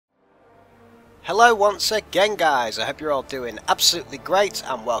Hello once again guys, I hope you're all doing absolutely great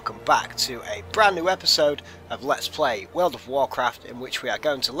and welcome back to a brand new episode of Let's Play World of Warcraft, in which we are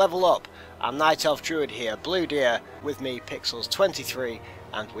going to level up our Night Elf Druid here, Bluedeer, with me Pixels23,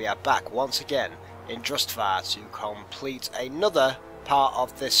 and we are back once again in Drustvar to complete another part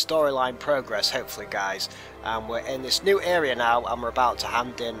of this storyline progress, hopefully guys. And we're in this new area now and we're about to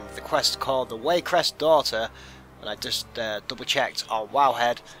hand in the quest called the Warcraft Daughter, and I just double checked on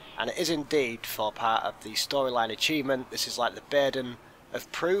Wowhead. And it is indeed for part of the storyline achievement. This is like the Burden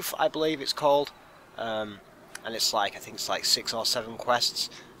of Proof, I believe it's called. And it's like, I think it's like 6 or 7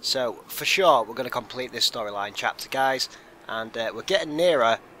 quests. So, for sure, we're going to complete this storyline chapter, guys. And we're getting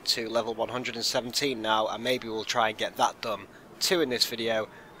nearer to level 117 now. And maybe we'll try and get that done too in this video.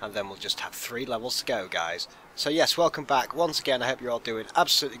 And then we'll just have 3 levels to go, guys. So yes, welcome back. Once again, I hope you're all doing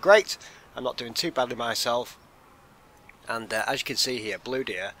absolutely great. I'm not doing too badly myself. And as you can see here,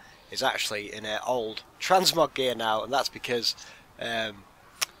 Bluedeer is actually in her old transmog gear now, and that's because the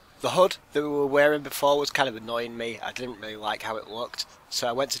hood that we were wearing before was kind of annoying me. I didn't really like how it looked, so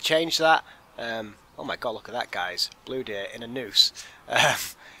I went to change that. Oh my god, look at that, guys. Bluedeer in a noose.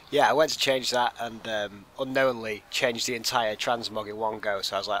 Yeah, I went to change that and unknowingly changed the entire transmog in one go,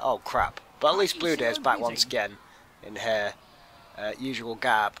 so I was like, oh crap. But at least Bluedeer's back once again in her usual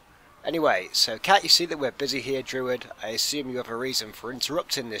garb. Anyway, so can't you see that we're busy here, Druid? I assume you have a reason for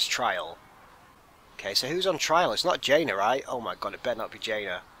interrupting this trial. Okay, so who's on trial? It's not Jaina, right? Oh my god, it better not be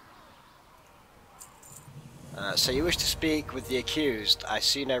Jaina. So you wish to speak with the accused. I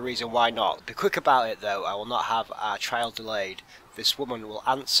see no reason why not. Be quick about it though, I will not have our trial delayed. This woman will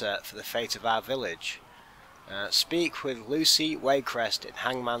answer for the fate of our village. Speak with Lucille Warcraft in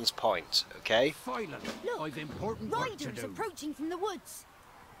Hangman's Point, okay? Look, I've important work to do. Approaching from the woods.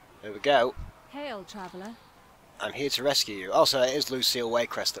 There we go. Hail, traveller. I'm here to rescue you. Also, it is Lucille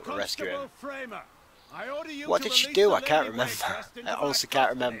Warcraft that we're rescuing. What did she do? I can't remember. I honestly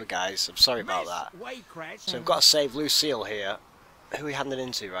can't remember, guys. I'm sorry about that. So we've got to save Lucille here. Who are we handing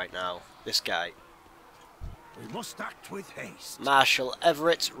into right now? This guy. We must act with haste. Marshal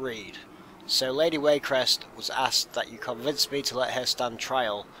Everett Reed. So Lady Warcraft was asked that you convinced me to let her stand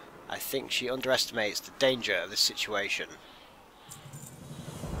trial. I think she underestimates the danger of this situation.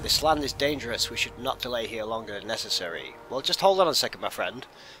 This land is dangerous, we should not delay here longer than necessary. Well, just hold on a second, my friend.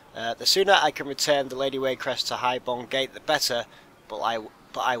 The sooner I can return the Lady Warcraft to Highborn Gate, the better, but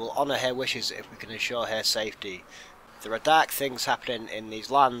I will honour her wishes if we can ensure her safety. There are dark things happening in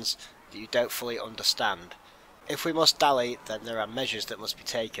these lands that you don't fully understand. If we must dally, then there are measures that must be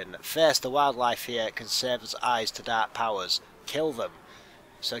taken. First, the wildlife here can serve as eyes to dark powers. Kill them.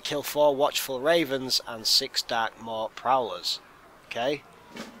 So kill 4 watchful ravens and 6 dark maw prowlers. Okay?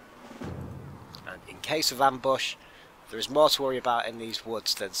 And in case of ambush, there is more to worry about in these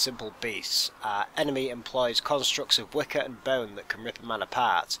woods than simple beasts. Our enemy employs constructs of wicker and bone that can rip a man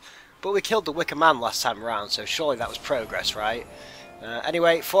apart. But we killed the wicker man last time around, so surely that was progress, right?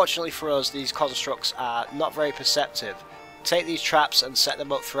 Anyway, fortunately for us, these constructs are not very perceptive. Take these traps and set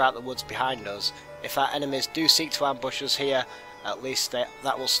them up throughout the woods behind us. If our enemies do seek to ambush us here, at least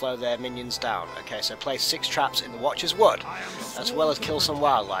that will slow their minions down. Okay, so place 6 traps in the Watcher's Wood, as well as kill some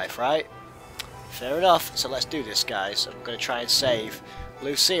wildlife, right? Fair enough, so let's do this, guys. I'm going to try and save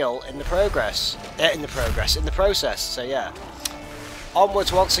Lucille in the process. So yeah,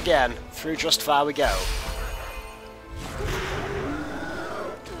 onwards once again, through Drustvar we go.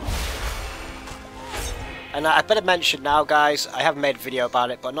 And I better mention now, guys, I haven't made a video about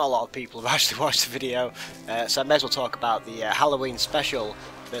it, but not a lot of people have actually watched the video, so I may as well talk about the Halloween special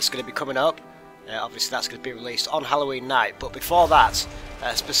that's going to be coming up. Obviously that's going to be released on Halloween night, but before that,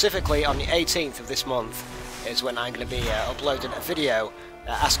 specifically on the 18th of this month, is when I'm going to be uploading a video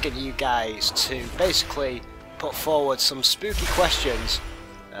asking you guys to basically put forward some spooky questions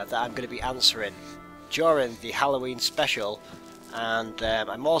that I'm going to be answering during the Halloween special. And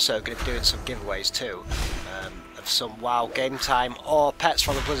I'm also going to be doing some giveaways too, of some WoW game time or pets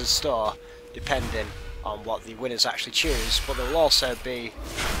from the Blizzard store, depending on what the winners actually choose. But there will also be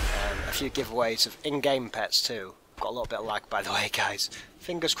a few giveaways of in-game pets too. Got a little bit of lag, by the way, guys.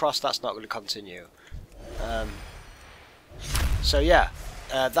 Fingers crossed that's not going to continue. So yeah,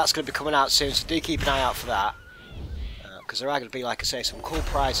 that's going to be coming out soon, so do keep an eye out for that. Because there are going to be, like I say, some cool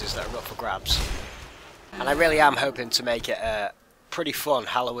prizes that are up for grabs. And I really am hoping to make it a pretty fun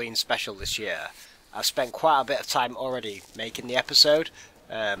Halloween special this year. I've spent quite a bit of time already making the episode.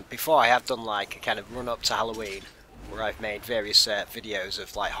 Before I have done like a kind of run up to Halloween, where I've made various videos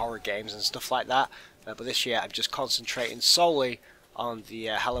of like horror games and stuff like that. But this year I'm just concentrating solely on the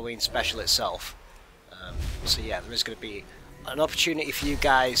Halloween special itself. So yeah, there is going to be an opportunity for you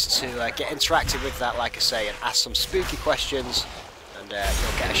guys to get interactive with that, like I say, and ask some spooky questions, and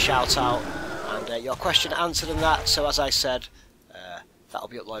you'll get a shout out and your question answered in that. So as I said, that'll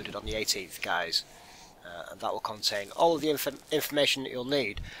be uploaded on the 18th, guys. And that will contain all of the information that you'll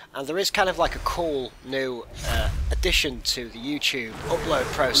need. And there is kind of like a cool new addition to the YouTube upload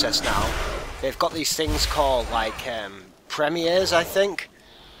process now. They've got these things called like premieres, I think,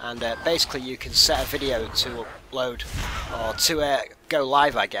 and basically you can set a video to upload or to go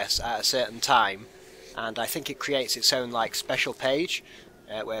live, I guess, at a certain time, and I think it creates its own like special page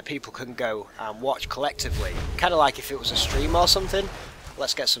where people can go and watch collectively, kind of like if it was a stream or something.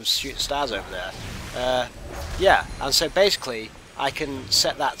 Let's get some shooting stars over there. Yeah, and so basically I can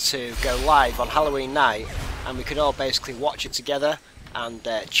set that to go live on Halloween night, and we can all basically watch it together and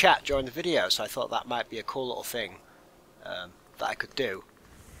chat during the video. So I thought that might be a cool little thing that I could do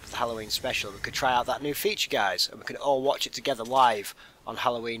for the Halloween special. We could try out that new feature, guys, and we could all watch it together live on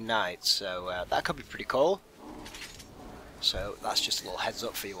Halloween night. So that could be pretty cool. So that's just a little heads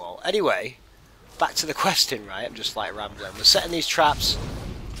up for you all. Anyway, back to the question, right? I'm just like rambling. We're setting these traps,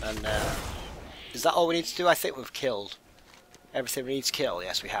 and is that all we need to do? I think we've killed everything we need to kill.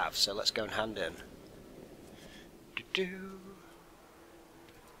 Yes, we have. So let's go and hand in.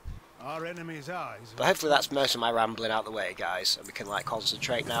 Our enemy's eyes. But hopefully that's most of my rambling out the way, guys, and we can like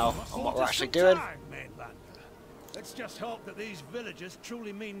concentrate now on what we're actually doing. Let's just hope that these villagers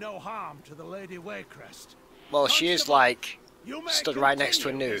truly mean no harm to the Lady Waycrest. Well, she is like stood right next to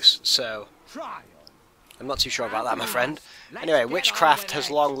a noose, so Try. I'm not too sure about that, my friend. Anyway, witchcraft has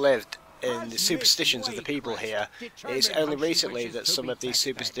long lived in the superstitions of the people here. It is only recently that some of these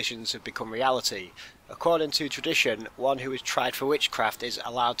superstitions have become reality. According to tradition, one who is tried for witchcraft is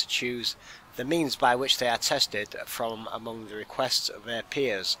allowed to choose the means by which they are tested from among the requests of their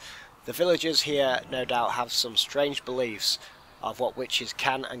peers. The villagers here no doubt have some strange beliefs of what witches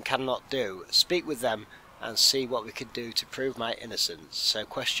can and cannot do. Speak with them and see what we can do to prove my innocence. So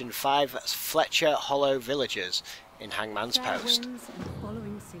question 5, Fletcher Hollow Villagers in Hangman's Post.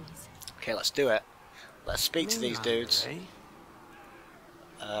 Okay, let's do it. Let's speak to these dudes.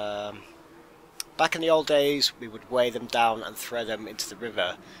 Back in the old days, we would weigh them down and throw them into the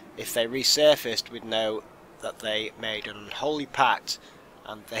river. If they resurfaced, we'd know that they made an unholy pact,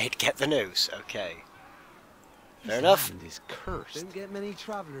 and they'd get the noose. Okay. Fair enough. Land is cursed. Don't get many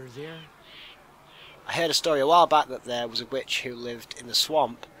travellers here. I heard a story a while back that there was a witch who lived in the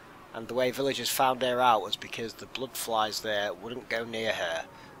swamp, and the way villagers found her out was because the blood flies there wouldn't go near her.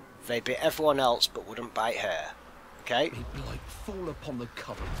 They bit everyone else but wouldn't bite her. Okay? May blight fall upon the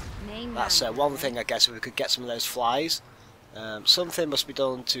coven. That's one thing, I guess, if we could get some of those flies. Something must be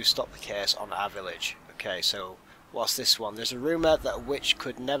done to stop the curse on our village. Okay, so what's this one? There's a rumour that a witch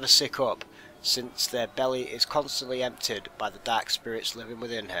could never sick up, since their belly is constantly emptied by the dark spirits living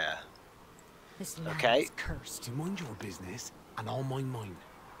within her. Okay. Cursed. Mind your business, and I'll mind mine.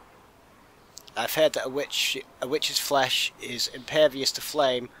 I've heard that a witch's flesh is impervious to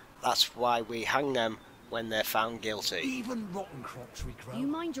flame. That's why we hang them when they're found guilty. Even rotten crops we grow. You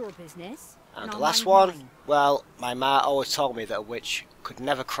mind your business. And the I'll last mind one, mine. well, my ma always told me that a witch could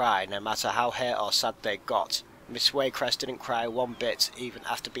never cry, no matter how hurt or sad they got. Miss Waycrest didn't cry one bit, even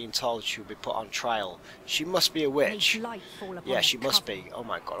after being told she would be put on trial. She must be a witch. May blight fall upon Yeah, the she must coven. be. Oh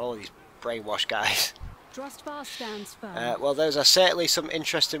my god, all these brainwashed guys. Drustvar stands firm. Well, those are certainly some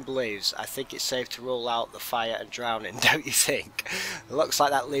interesting beliefs. I think it's safe to rule out the fire and drowning, don't you think? It looks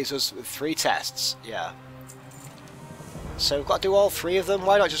like that leaves us with 3 tests. Yeah. So we've got to do all 3 of them.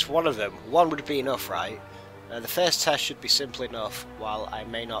 Why not just one of them? One would be enough, right? The first test should be simple enough. While I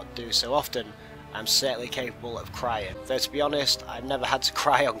may not do so often, I'm certainly capable of crying. Though to be honest, I've never had to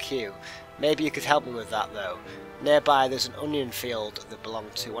cry on cue. Maybe you could help me with that though. Nearby there's an onion field that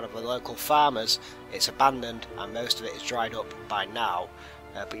belonged to one of the local farmers. It's abandoned and most of it is dried up by now.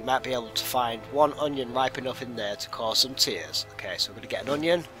 But you might be able to find one onion ripe enough in there to cause some tears. Okay, so we're going to get an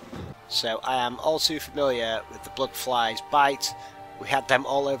onion. So I am all too familiar with the blood flies bite. We had them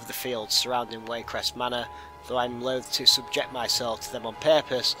all over the fields surrounding Waycrest Manor, though I'm loath to subject myself to them on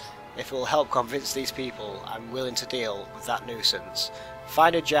purpose. If it will help convince these people, I'm willing to deal with that nuisance.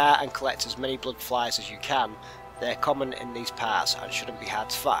 Find a jar and collect as many blood flies as you can. They're common in these parts and shouldn't be hard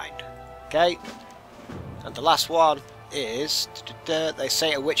to find. Okay? And the last one is, they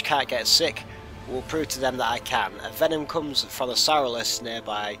say a witch can't get sick. We'll prove to them that I can. A venom comes from a sourless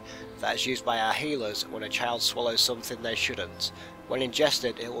nearby that is used by our healers when a child swallows something they shouldn't. When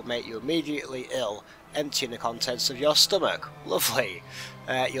ingested, it will make you immediately ill, emptying the contents of your stomach. Lovely.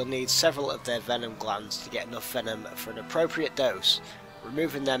 You'll need several of their venom glands to get enough venom for an appropriate dose.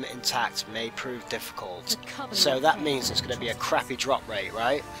 Removing them intact may prove difficult. The covenant So that fails. means it's going to be a crappy drop rate,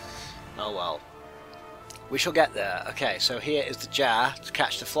 right? Oh well. We shall get there. Okay, so here is the jar to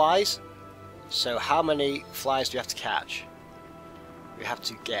catch the flies. So how many flies do we have to catch? We have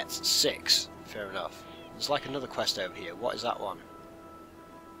to get 6. Fair enough. There's like another quest over here. What is that one?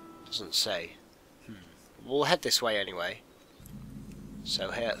 Doesn't say. We'll head this way anyway.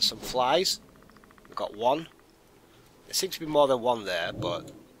 So here are some flies. We've got 1. There seems to be more than 1 there,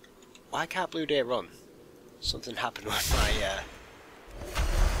 but why can't Bluedeer run? Something happened with my...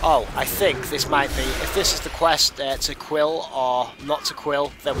 Oh, I think this might be... If this is the quest to quill or not to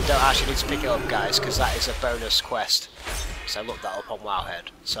quill, then we don't actually need to pick it up, guys, because that is a bonus quest. So I looked that up on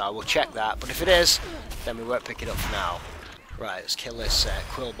Wowhead. So I will check that, but if it is, then we won't pick it up for now. Right, let's kill this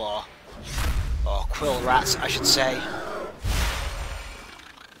quill boar. Or quill rat, I should say.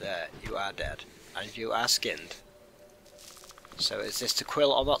 There, you are dead. And you are skinned. So is this to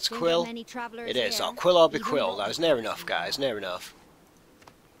quill or not to quill? It is. Oh, quill or be quill. That was near enough, guys. Near enough.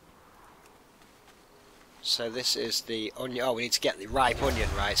 So this is the onion. Oh, we need to get the ripe onion,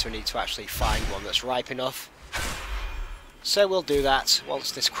 right? So we need to actually find one that's ripe enough. So we'll do that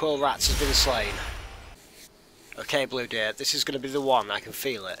once this quill rat has been slain. Okay, Bluedeer, this is going to be the one. I can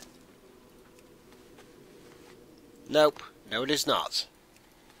feel it. Nope. No, it is not.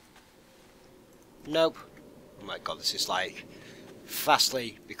 Nope. Oh my god, this is like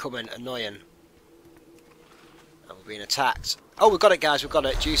fastly becoming annoying. And we're being attacked. Oh, we've got it, guys. We've got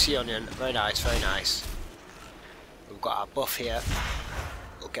it. Juicy onion. Very nice. Very nice. We've got our buff here.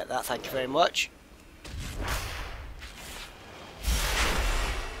 We'll get that. Thank you very much.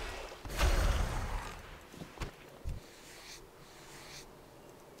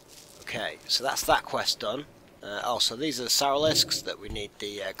 Okay, so that's that quest done. Also, these are the Saralisks that we need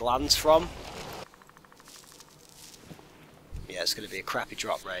the glands from. Yeah, it's going to be a crappy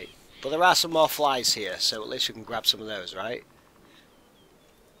drop rate. But there are some more flies here, so at least we can grab some of those, right?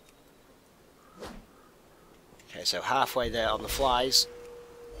 Okay, so halfway there on the flies.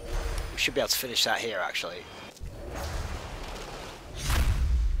 We should be able to finish that here, actually.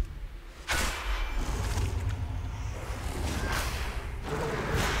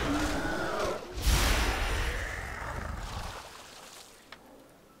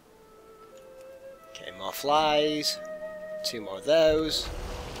 Okay, more flies. 2 more of those.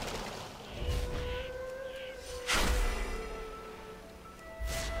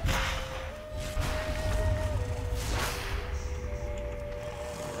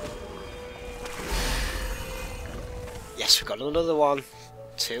 Yes, we've got another one.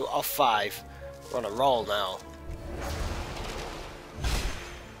 2 of 5. We're on a roll now.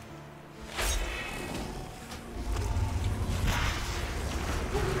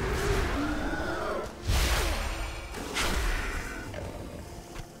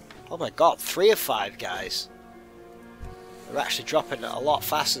 Oh my god, 3 of 5, guys. They're actually dropping a lot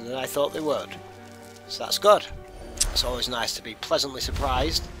faster than I thought they would. So that's good. It's always nice to be pleasantly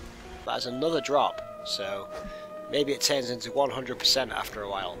surprised. That is another drop. So maybe it turns into 100% after a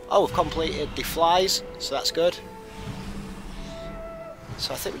while. Oh, we've completed the flies, so that's good.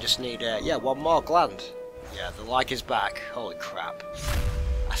 So I think we just need, yeah, 1 more gland. Yeah, the lag is back. Holy crap.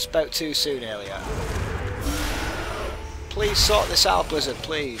 I spoke too soon earlier. Please sort this out, Blizzard,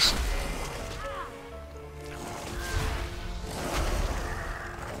 please.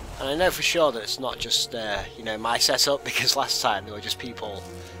 And I know for sure that it's not just, you know, my setup, because last time there were just people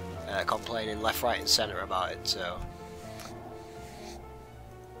complaining left, right and centre about it, so...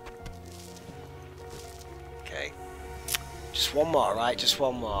 Okay. Just 1 more, right? Just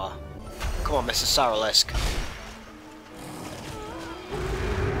 1 more. Come on, Mr. Saralisk.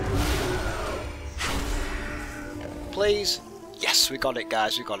 Please? Yes, we got it,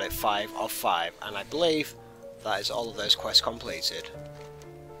 guys. We got it. 5 of 5. And I believe that is all of those quests completed.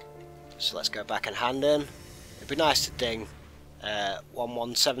 So let's go back and hand in. It'd be nice to ding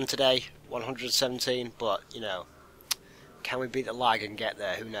 117 today, 117, but, you know, can we beat the lag and get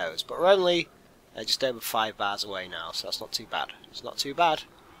there? Who knows? But we're only just over 5 bars away now, so that's not too bad. It's not too bad.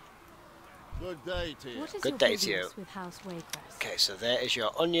 Good day to you. Good day to you. Okay, so there is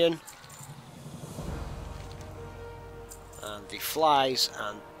your onion. And the flies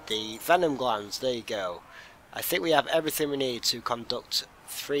and the venom glands, there you go. I think we have everything we need to conduct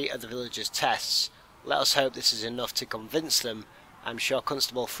 3 of the villagers' tests. Let us hope this is enough to convince them. I'm sure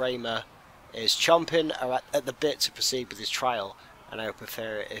Constable Framer is chomping at the bit to proceed with his trial, and I would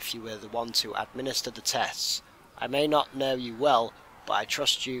prefer it if you were the one to administer the tests. I may not know you well, but I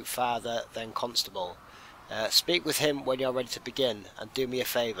trust you farther than Constable. Speak with him when you're ready to begin, and do me a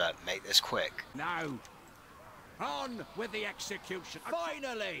favour, make this quick. No. On with the execution.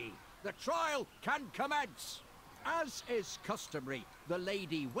 Finally, the trial can commence. As is customary, the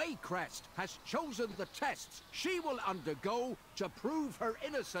Lady Waycrest has chosen the tests she will undergo to prove her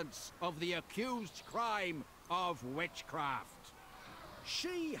innocence of the accused crime of witchcraft.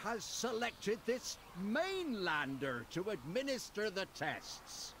 She has selected this mainlander to administer the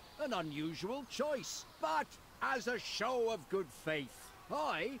tests. An unusual choice, but as a show of good faith,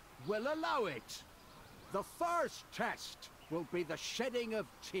 I will allow it. The first test will be the shedding of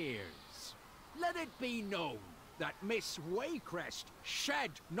tears. Let it be known that Miss Waycrest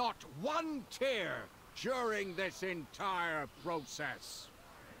shed not one tear during this entire process.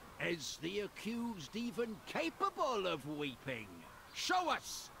 Is the accused even capable of weeping? Show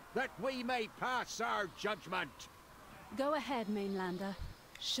us, that we may pass our judgment. Go ahead, Mainlander.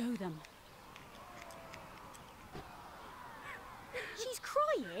 Show them. She's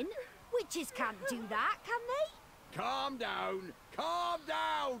crying? Witches can't do that, can they? Calm down, calm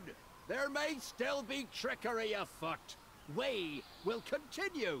down! There may still be trickery afoot. We will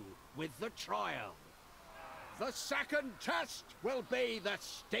continue with the trial. The second test will be the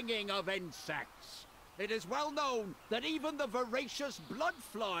stinging of insects. It is well known that even the voracious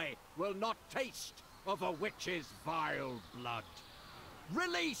bloodfly will not taste of a witch's vile blood.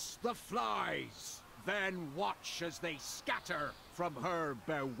 Release the flies, then watch as they scatter from her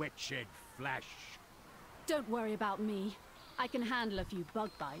bewitched flesh. Don't worry about me. I can handle a few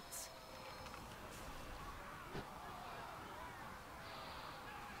bug bites.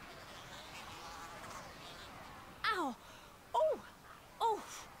 Ow! Oh! Oh!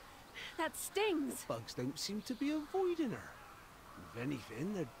 That stings! Bugs don't seem to be avoiding her. If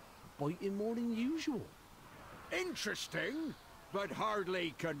anything, they're biting more than usual. Interesting, but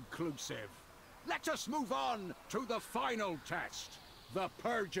hardly conclusive. Let us move on to the final test, the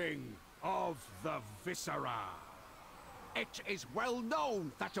purging of the viscera. It is well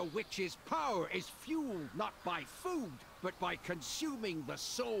known that a witch's power is fueled not by food, but by consuming the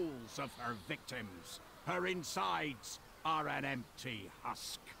souls of her victims. Her insides are an empty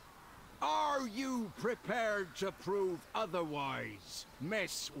husk. Are you prepared to prove otherwise,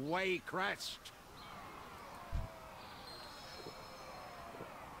 Miss Waycrest?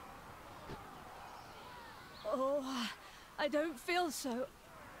 Oh, I don't feel so.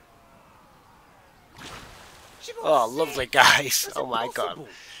 Oh, lovely guys. That's Oh my impossible.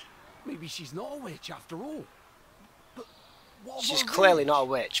 god. Maybe she's not a witch after all. But what of She's our clearly village? not a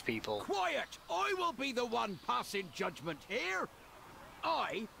witch, people. Quiet! I will be the one passing judgment here.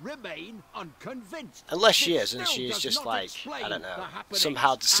 I remain unconvinced. Unless she This is, and still she is does just not like, explain I don't the know, happenings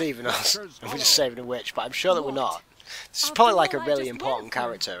somehow at deceiving us. Fletcher's And we're just Hollow. saving a witch, but I'm sure that we're What? not. This is After probably like a all I really just important went through.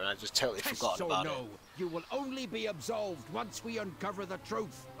 character, and I've just totally Test forgotten or about no, it. you will only be absolved once we uncover the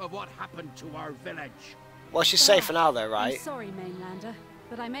truth of what happened to our village. Well, she's safe for now, though, I'm right? sorry, Mainlander,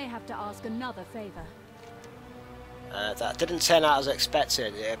 but I may have to ask another favor. That didn't turn out as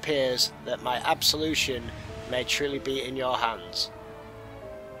expected. It appears that my absolution may truly be in your hands.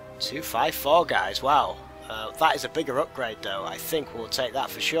 254, guys. Wow. That is a bigger upgrade, though. I think we'll take that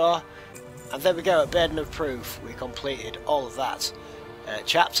for sure. And there we go, a burden of proof. We completed all of that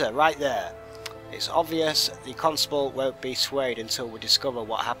chapter right there. It's obvious the constable won't be swayed until we discover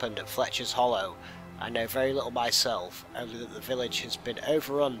what happened at Fletcher's Hollow. I know very little myself, only that the village has been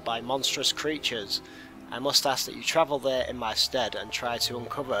overrun by monstrous creatures. I must ask that you travel there in my stead and try to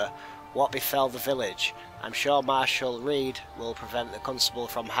uncover what befell the village. I'm sure Marshal Reed will prevent the constable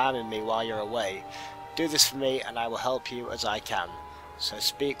from harming me while you're away. Do this for me and I will help you as I can. So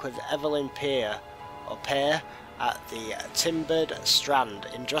speak with Evelyn Peer at the Timbered Strand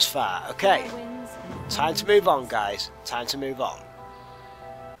in Drustvar. Okay, time to move on, guys. Time to move on.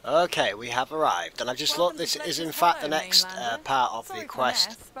 Okay, we have arrived, and I've just looked. This is in fact the next part of the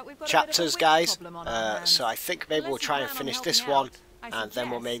quest chapters, guys. So I think maybe we'll try and finish this one, and then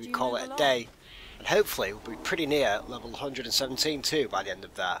we'll maybe call it a day. And hopefully we'll be pretty near level 117 too by the end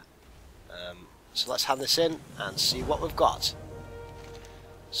of that. So let's hand this in and see what we've got.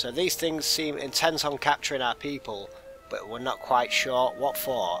 So these things seem intent on capturing our people, but we're not quite sure what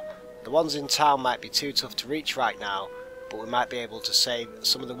for. The ones in town might be too tough to reach right now, but we might be able to save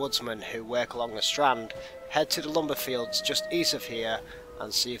some of the woodsmen who work along the strand, head to the lumber fields just east of here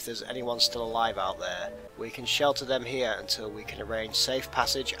and see if there's anyone still alive out there. We can shelter them here until we can arrange safe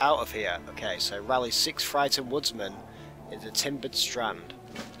passage out of here. Okay, so rally 6 frightened woodsmen in the Timbered Strand.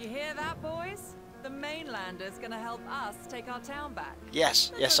 You hear that, boys? The mainlander's gonna help us take our town back. Yes,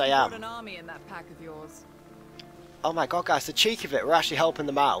 Let's yes hope I you am. brought an army in that pack of yours. Oh my god guys, the cheek of it, we're actually helping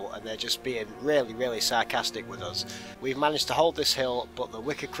them out and they're just being really, really sarcastic with us. We've managed to hold this hill, but the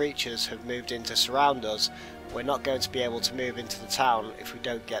wicked creatures have moved in to surround us. We're not going to be able to move into the town if we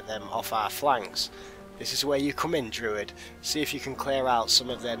don't get them off our flanks. This is where you come in, Druid. See if you can clear out some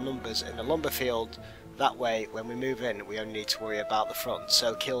of their numbers in the lumber field. That way, when we move in, we only need to worry about the front.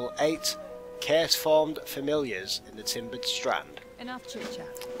 So kill 8 curse-formed familiars in the timbered strand. Enough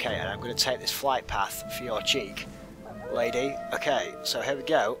chit-chat. Okay, and I'm going to take this flight path for your cheek, lady. Okay, so here we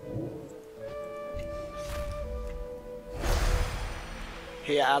go.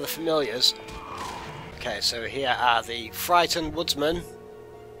 Here are the familiars. Okay, so here are the frightened woodsmen.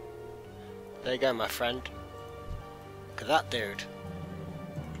 There you go, my friend. Look at that dude.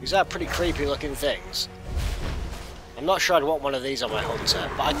 These are pretty creepy looking things. I'm not sure I'd want one of these on my hunter,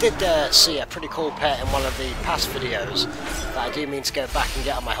 but I did see a pretty cool pet in one of the past videos that I do mean to go back and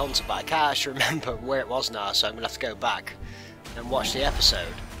get on my hunter, but I can't actually remember where it was now, so I'm going to have to go back and watch the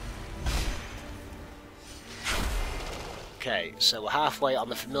episode. Okay, so we're halfway on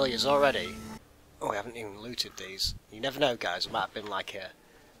the familiars already. Oh, we haven't even looted these. You never know, guys, it might have been like a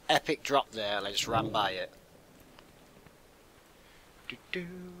epic drop there and I just ran by it. Doo-doo.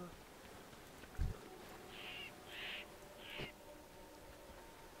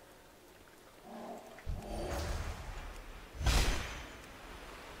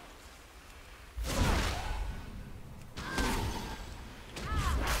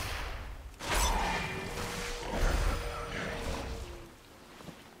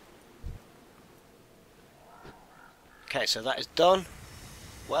 Okay, so that is done.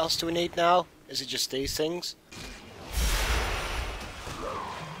 What else do we need now? Is it just these things?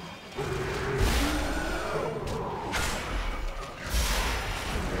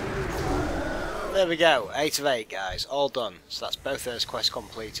 There we go, 8 of 8 guys, all done. So that's both those quests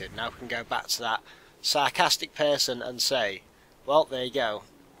completed. Now we can go back to that sarcastic person and say, well, there you go.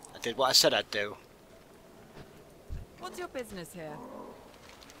 I did what I said I'd do. What's your business here?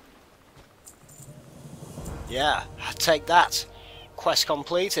 Yeah, take that. Quest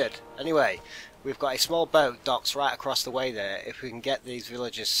completed. Anyway, we've got a small boat docked right across the way there. If we can get these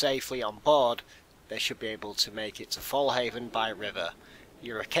villagers safely on board, they should be able to make it to Fallhaven by river.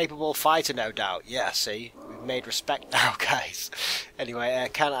 You're a capable fighter, no doubt. Yeah, see? We've made respect now, guys. Anyway,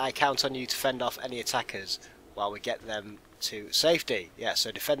 can I count on you to fend off any attackers while we get them to safety? Yeah,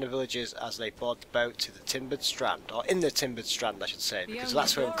 so defend the villagers as they board the boat to the timbered strand. Or in the timbered strand, I should say, because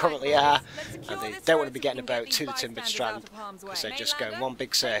that's where we currently are. And they don't want to be getting a boat to the timbered strand, because they just go in one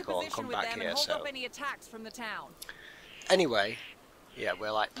big circle and come back here, so... Anyway, yeah,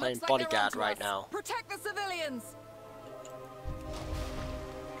 we're like playing bodyguard right now. Protect the civilians!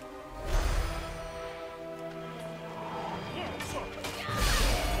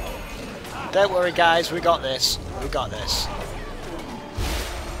 Don't worry guys, we got this. We got this.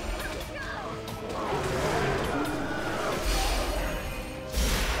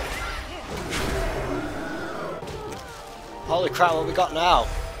 Holy crap, what we got now?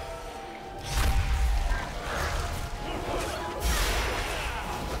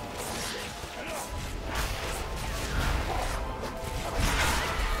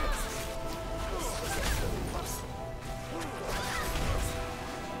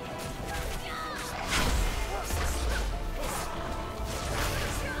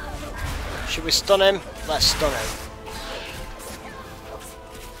 Should we stun him? Let's stun him.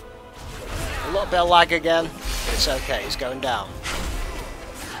 A little bit of lag again. It's okay, he's going down.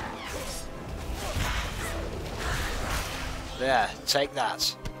 There, take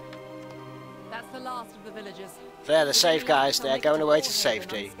that. That's the last of the villagers. There, they're safe guys, they're going away to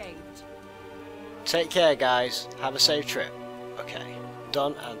safety. Take care guys, have a safe trip. Okay,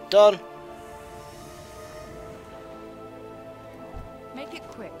 done and done. Make it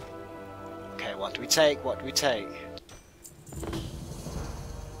quick. Okay, what do we take? What do we take?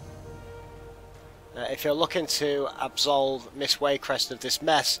 If you're looking to absolve Miss Waycrest of this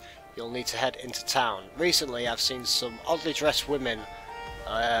mess, you'll need to head into town. Recently I've seen some oddly dressed women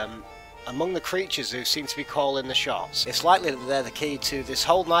among the creatures who seem to be calling the shots. It's likely that they're the key to this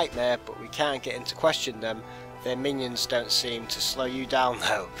whole nightmare, but we can't get in to question them. Their minions don't seem to slow you down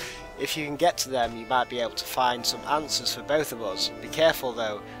though. If you can get to them, you might be able to find some answers for both of us. Be careful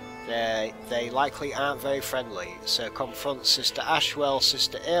though. They likely aren't very friendly, so confront Sister Ashwell,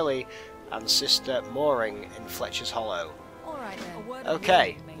 Sister Early, and Sister Mooring in Fletcher's Hollow. All right then.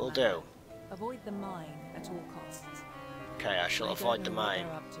 Okay, we'll do. Avoid the mine at all costs. Okay, I shall avoid the mine.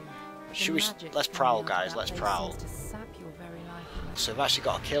 Should we? Let's prowl, guys. Let's prowl. So we've actually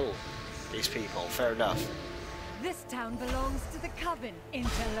got to kill these people. Fair enough. This town belongs to the Coven,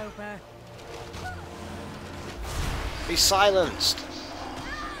 interloper. Be silenced!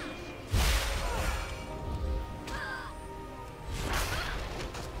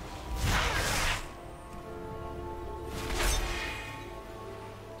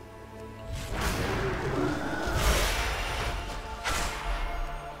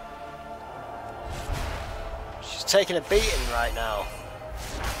 She's taking a beating right now.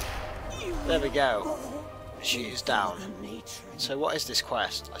 There we go. She is down. So what is this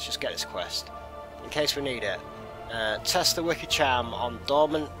quest? Let's just get this quest, in case we need it. Test the Wicked Charm on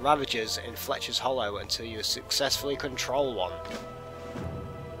dormant Ravagers in Fletcher's Hollow until you successfully control one.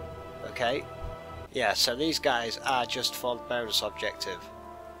 Okay. Yeah, so these guys are just for the bonus objective.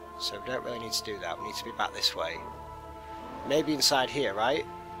 So we don't really need to do that. We need to be back this way. Maybe inside here, right?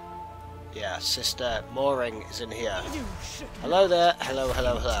 Yeah, Sister Mooring is in here. Hello there. Hello,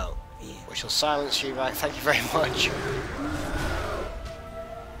 hello, hello. We shall silence you, right? Thank you very much.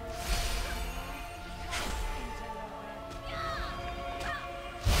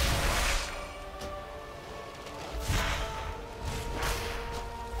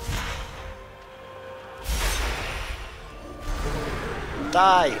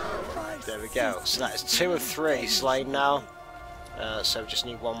 Die! There we go. So that is 2 of 3 slain now. So we just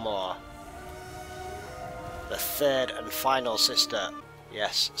need one more. The third and final sister.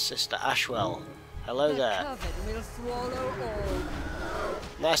 Yes, Sister Ashwell. Hello there.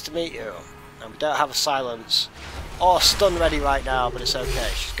 Nice to meet you. And we don't have a silence or stun ready right now, but it's okay.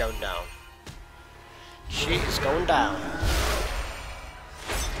 She's going down. She is going down.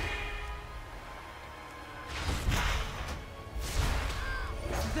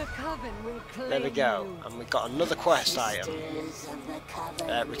 There we go, and we've got another quest item.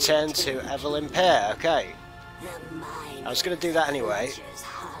 Return to Evelyn Pear. Okay. I was going to do that anyway.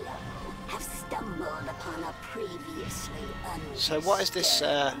 So what is this?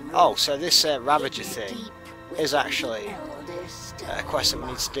 Oh, so this Ravager thing is actually a quest that we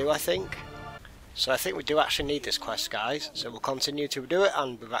need to do, I think. So I think we do actually need this quest, guys. So we'll continue to do it,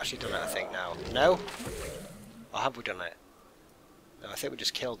 and we've actually done it, I think, now. No? Or have we done it? No, I think we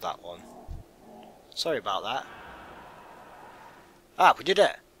just killed that one. Sorry about that. Ah, we did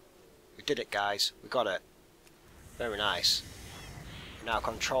it! We did it, guys. We got it. Very nice. We now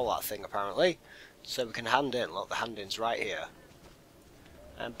control that thing, apparently. So we can hand in. Look, the hand-in's right here.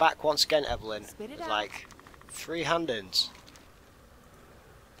 And back once again, Evelyn, with like 3 hand-ins.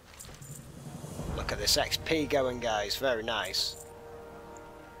 Look at this XP going, guys. Very nice.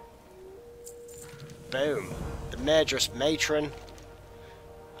 Boom. The Murderous Matron.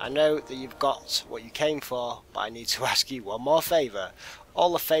 I know that you've got what you came for, but I need to ask you one more favour.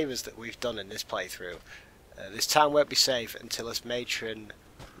 All the favours that we've done in this playthrough. This town won't be safe until this matron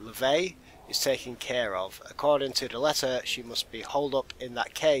LeVay is taken care of. According to the letter, she must be holed up in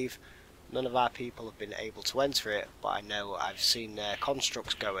that cave. None of our people have been able to enter it, but I know I've seen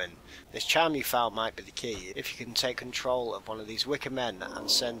constructs going. This charm you found might be the key. If you can take control of one of these wicker men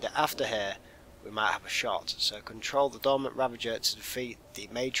and send it after her, we might have a shot. So control the dormant Ravager to defeat the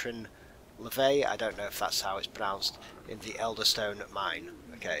matron LeVay, I don't know if that's how it's pronounced, in the Elderstone mine.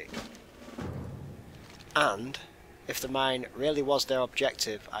 Okay. And if the mine really was their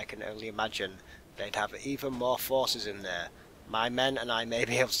objective, I can only imagine they'd have even more forces in there. My men and I may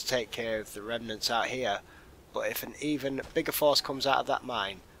be able to take care of the remnants out here, but if an even bigger force comes out of that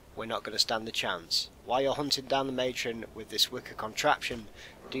mine, we're not going to stand a chance. While you're hunting down the matron with this wicker contraption,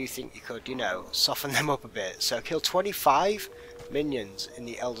 do you think you could, you know, soften them up a bit? So kill 25 minions in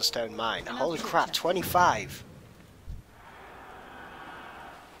the Elderstone mine. Holy crap, 25!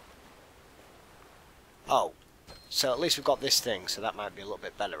 Oh, so at least we've got this thing, so that might be a little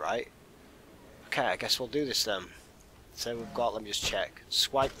bit better, right? Okay, I guess we'll do this then. So we've got, let me just check.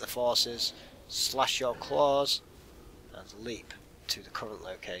 Swipe the forces, slash your claws, and leap to the current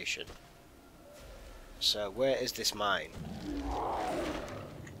location. So where is this mine?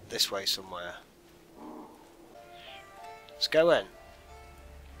 This way somewhere. Let's go in.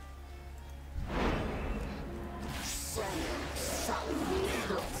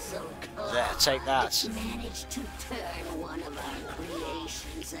 There, take that.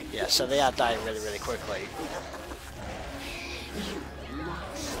 Yeah, so they are dying really, really quickly. You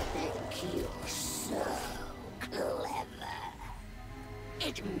must think you're so clever.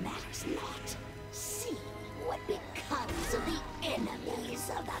 It matters not. See what becomes of the enemies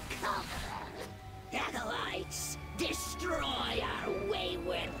of the Coven. Acolytes, destroy our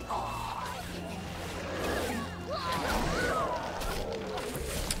wayward pawn.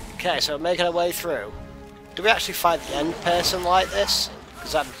 Okay, so we're making our way through. Do we actually fight the end person like this?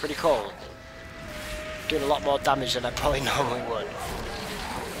 Because that'd be pretty cool. Doing a lot more damage than I probably normally would.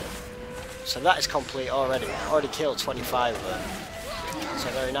 So that is complete already. I already killed 25 of them. So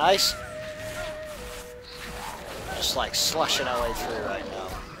very nice. Just like slashing our way through right now.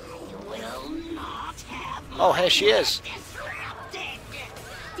 Oh, here she is.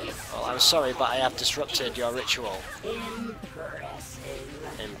 Well, I'm sorry, but I have disrupted your ritual.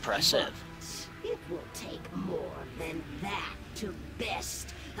 Impressive. It will take more than that to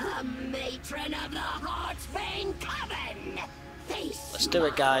best a matron of the Heartsbane Coven. Let's do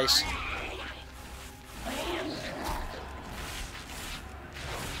it, guys.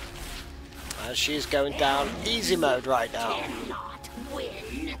 And she's going down easy mode right now.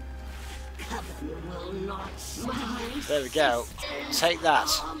 There we go. Take that.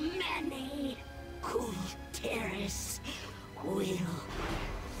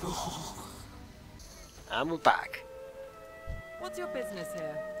 And we're back. What's your business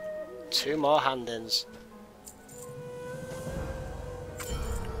here? 2 more hand-ins.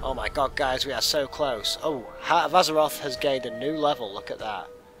 Oh my god, guys, we are so close. Oh, Heart of Azeroth has gained a new level. Look at that.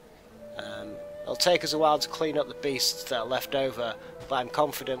 It'll take us a while to clean up the beasts that are left over, but I'm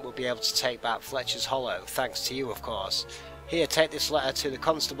confident we'll be able to take back Fletcher's Hollow, thanks to you, of course. Here, take this letter to the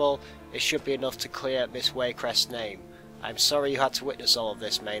constable. It should be enough to clear Miss Waycrest's name. I'm sorry you had to witness all of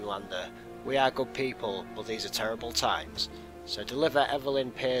this, Mainlander. We are good people, but these are terrible times. So deliver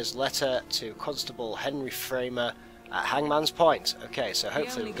Evelyn Pear's letter to Constable Henry Framer at Hangman's Point. Okay, so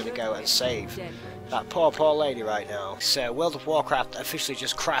hopefully we're going to go and save that poor lady right now. So World of Warcraft officially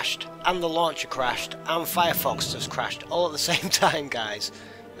just crashed, and the launcher crashed, and Firefox just crashed all at the same time, guys.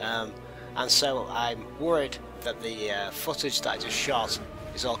 And so I'm worried that the footage that I just shot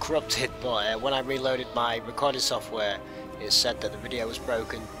is all corrupted, but when I reloaded my recording software, it said that the video was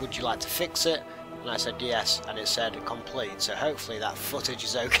broken. Would you like to fix it? And I said yes, and it said complete. So hopefully that footage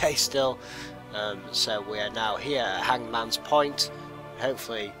is okay still. So we are now here at Hangman's Point.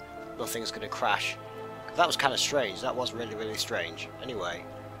 Hopefully nothing's going to crash. That was kind of strange. That was really strange. Anyway,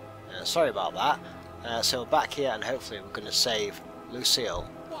 sorry about that. So we're back here, and hopefully we're going to save Lucille.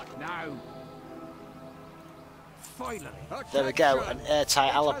 What now? Finally. There we go, an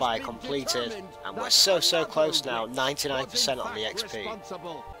airtight alibi completed, and we're so close now, 99% on the XP.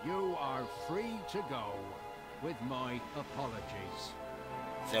 You are free to go, with my apologies.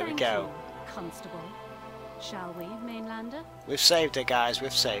 There we go. Constable. Shall we, Mainlander? We've saved her, guys,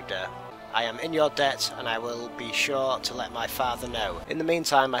 we've saved her. I am in your debt, and I will be sure to let my father know. In the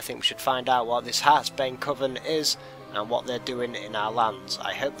meantime, I think we should find out what this Heartsbane Coven is, and what they're doing in our lands.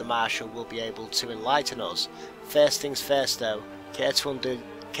 I hope the Marshal will be able to enlighten us. First things first though, care to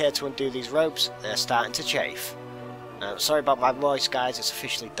undo these ropes? They're starting to chafe. Sorry about my voice, guys, it's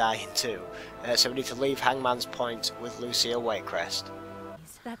officially dying too. So we need to leave Hangman's Point with Lucille Waycrest.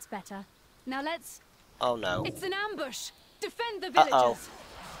 That's better. Now let's... Oh no. It's an ambush! Defend the villagers! Uh-oh.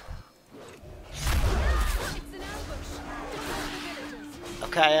 It's an ambush! Defend the villagers!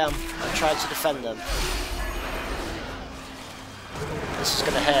 Okay, I'm trying to defend them. This is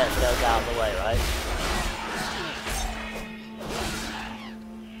going to hurt if they don't get out of the way, right?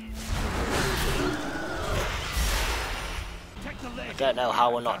 I don't know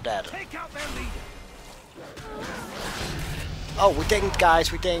how we're not dead. Oh, we dinged,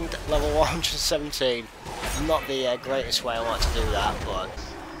 guys, we dinged. Level 117. Not the greatest way I want to do that, but...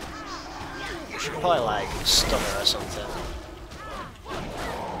 we should probably, like, stun her or something.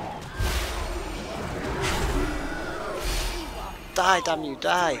 Die, damn you,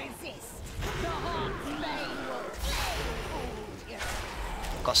 die!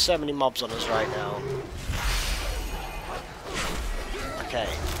 Got so many mobs on us right now. Okay,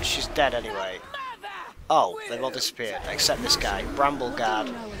 she's dead anyway. Oh, they've all disappeared, except this guy. Bramble Guard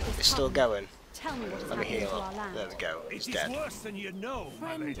is still going. Let me heal up. There we go, he's dead. Worse than you know,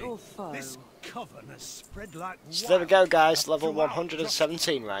 my lady. This coven has spread like So there we go, guys, level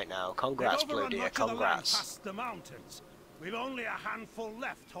 117 right now. Congrats, Bluedeer, congrats. The mountains. We've only a handful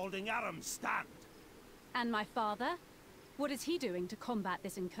left holding Aram's stand. And my father? What is he doing to combat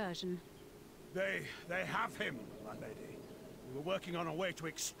this incursion? They have him, my lady. We were working on a way to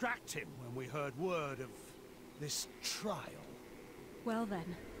extract him when we heard word of this trial. Well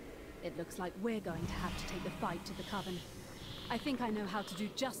then, it looks like we're going to have to take the fight to the Coven. I think I know how to do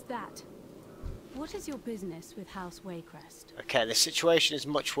just that. What is your business with House Waycrest? Okay, the situation is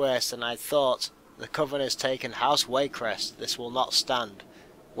much worse than I thought. The Coven has taken House Waycrest. This will not stand.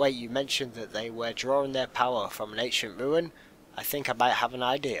 Wait, you mentioned that they were drawing their power from an ancient ruin? I think I might have an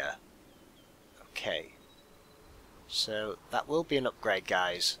idea. Okay. So, that will be an upgrade,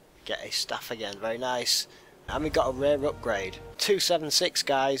 guys. Get a staff again, very nice. And we got a rare upgrade. 276,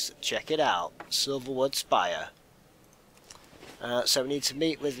 guys, check it out. Silverwood Spire. So we need to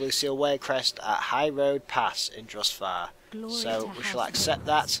meet with Lucille Waycrest at High Road Pass in Drustvar. So we shall accept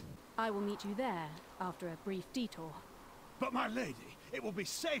that. I will meet you there after a brief detour. But my lady, it will be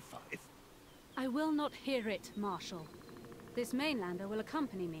safer if... I will not hear it, Marshal. This mainlander will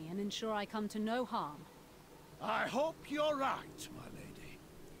accompany me and ensure I come to no harm. I hope you're right, my lady.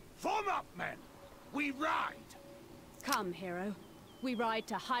 Form up, men! We ride! Come, hero. We ride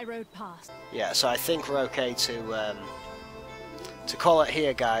to High Road Pass. Yeah, so I think we're okay to call it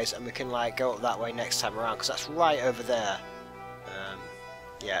here, guys, and we can like go up that way next time around, because that's right over there.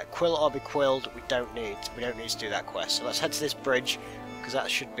 Yeah, quill or be quilled. We don't need to do that quest. So let's head to this bridge, because that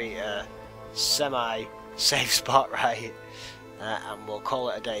should be a semi-safe spot, right? And we'll call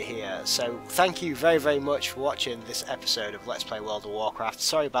it a day here. So thank you very, very much for watching this episode of Let's Play World of Warcraft.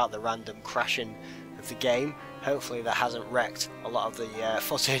 Sorry about the random crashing of the game. Hopefully that hasn't wrecked a lot of the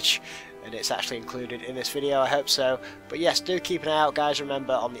footage, and it's actually included in this video. I hope so. But yes, do keep an eye out, guys.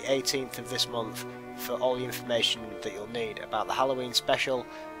 Remember, on the 18th of this month, for all the information that you'll need about the Halloween special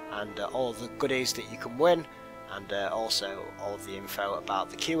and all of the goodies that you can win, and also all of the info about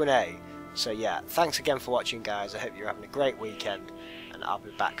the Q&A. So yeah, thanks again for watching, guys. I hope you're having a great weekend, and I'll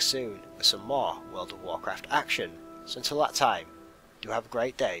be back soon with some more World of Warcraft action. So until that time, do have a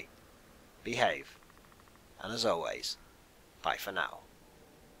great day, behave, and as always, bye for now.